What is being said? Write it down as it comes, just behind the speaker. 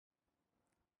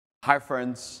Hi,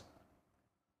 friends.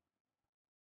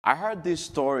 I heard this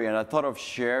story and I thought of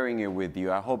sharing it with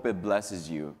you. I hope it blesses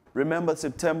you. Remember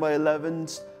September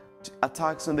 11th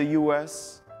attacks on the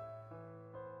US?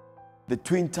 The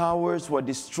Twin Towers were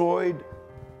destroyed,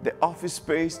 the office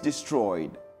space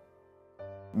destroyed.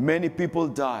 Many people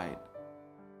died.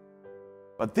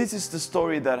 But this is the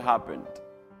story that happened.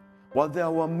 While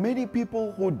there were many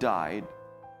people who died,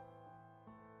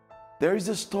 there is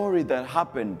a story that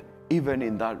happened even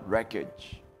in that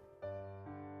wreckage.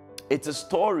 It's a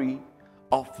story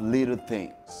of little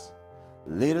things.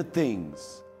 Little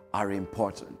things are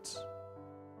important.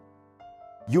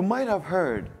 You might have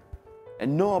heard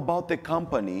and know about the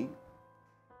company.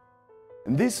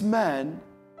 And this man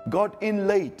got in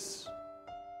late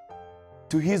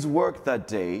to his work that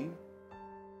day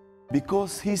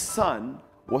because his son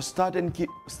was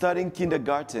starting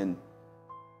kindergarten.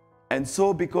 And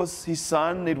so because his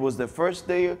son, it was the first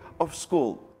day of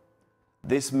school,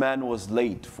 this man was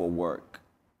late for work.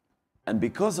 And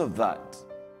because of that,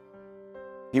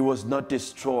 he was not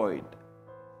destroyed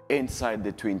inside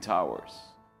the Twin Towers.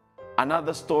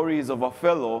 Another story is of a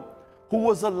fellow who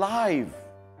was alive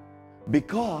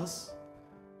because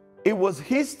it was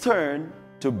his turn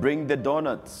to bring the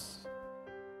donuts.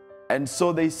 And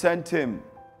so they sent him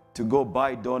to go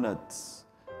buy donuts.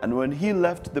 And when he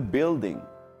left the building,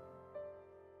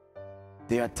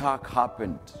 the attack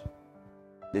happened.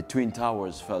 The Twin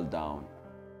Towers fell down.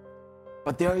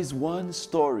 But there is one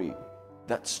story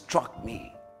that struck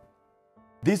me.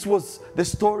 This was the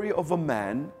story of a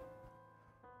man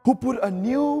who put a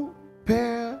new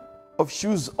pair of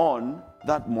shoes on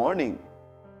that morning.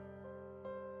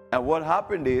 And what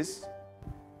happened is,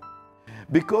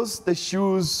 because the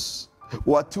shoes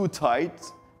were too tight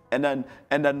and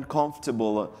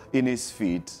uncomfortable in his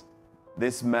feet,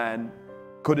 this man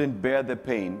couldn't bear the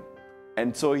pain.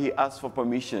 And so he asked for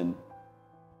permission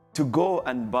to go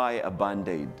and buy a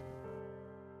Band-Aid.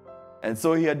 And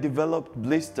so he had developed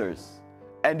blisters.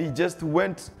 And he just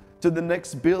went to the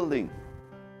next building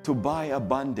to buy a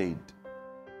Band-Aid.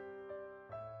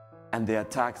 And the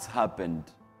attacks happened.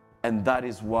 And that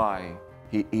is why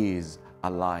he is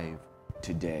alive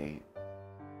today.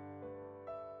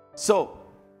 So,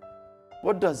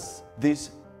 what does these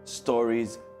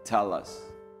stories tell us?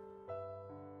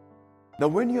 That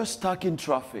when you're stuck in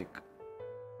traffic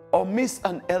or miss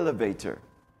an elevator,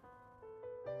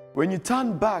 when you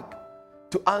turn back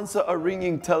to answer a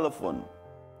ringing telephone,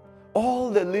 all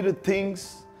the little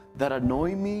things that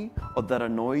annoy me or that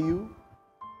annoy you,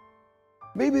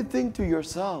 maybe think to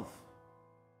yourself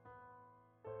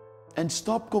and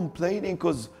stop complaining,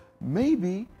 because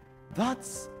maybe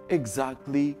that's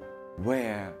exactly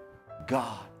where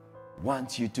God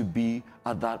wants you to be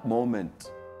at that moment.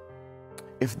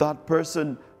 If that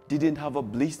person didn't have a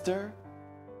blister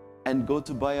and go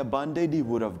to buy a Band-Aid, he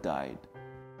would have died.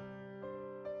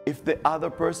 If the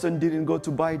other person didn't go to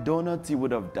buy donuts, he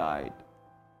would have died.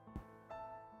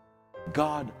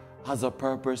 God has a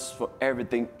purpose for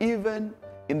everything, even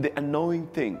in the annoying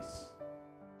things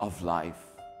of life.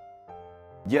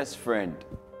 Yes, friend,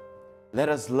 let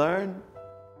us learn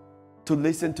to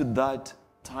listen to that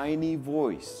tiny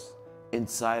voice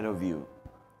inside of you.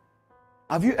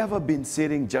 Have you ever been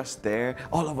sitting just there,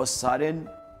 all of a sudden,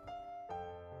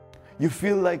 you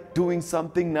feel like doing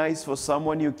something nice for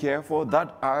someone you care for?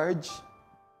 That urge,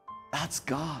 that's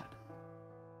God.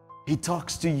 He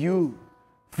talks to you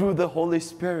through the Holy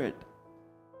Spirit.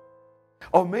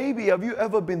 Or maybe, have you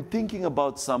ever been thinking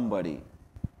about somebody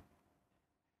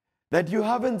that you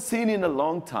haven't seen in a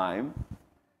long time,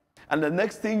 and the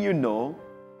next thing you know,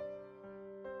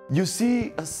 you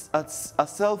see a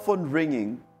cell phone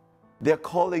ringing, they're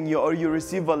calling you, or you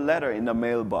receive a letter in a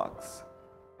mailbox.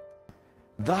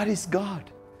 That is God.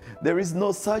 There is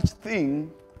no such thing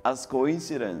as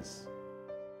coincidence.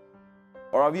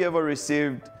 Or have you ever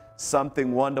received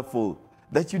something wonderful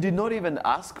that you did not even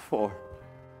ask for?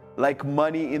 Like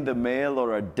money in the mail,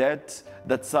 or a debt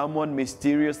that someone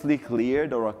mysteriously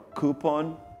cleared, or a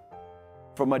coupon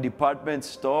from a department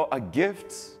store, a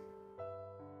gift,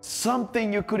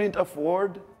 something you couldn't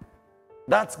afford.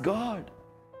 That's God.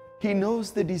 He knows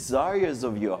the desires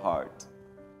of your heart.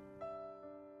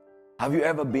 Have you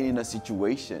ever been in a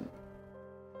situation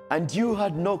and you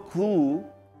had no clue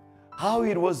how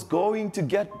it was going to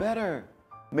get better?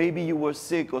 Maybe you were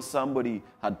sick or somebody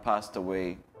had passed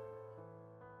away.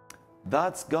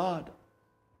 That's God.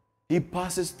 He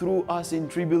passes through us in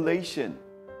tribulation,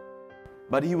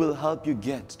 but He will help you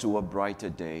get to a brighter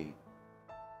day.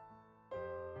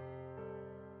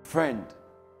 Friend,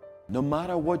 no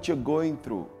matter what you're going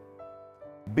through,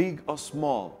 big or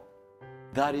small,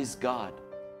 that is God.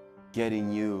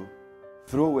 getting you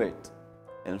through it.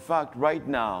 In fact, right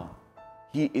now,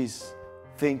 He is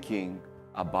thinking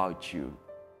about you.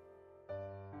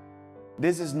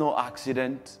 This is no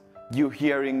accident. You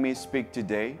hearing me speak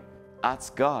today,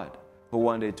 ask God who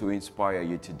wanted to inspire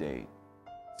you today.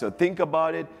 So think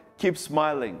about it, keep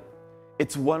smiling.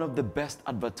 It's one of the best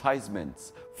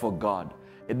advertisements for God.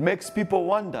 It makes people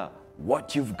wonder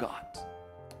what you've got.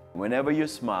 Whenever you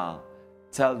smile,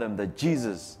 tell them that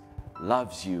Jesus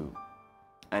loves you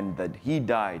and that He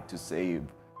died to save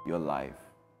your life.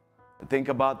 Think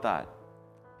about that,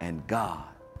 and God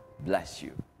bless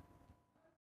you.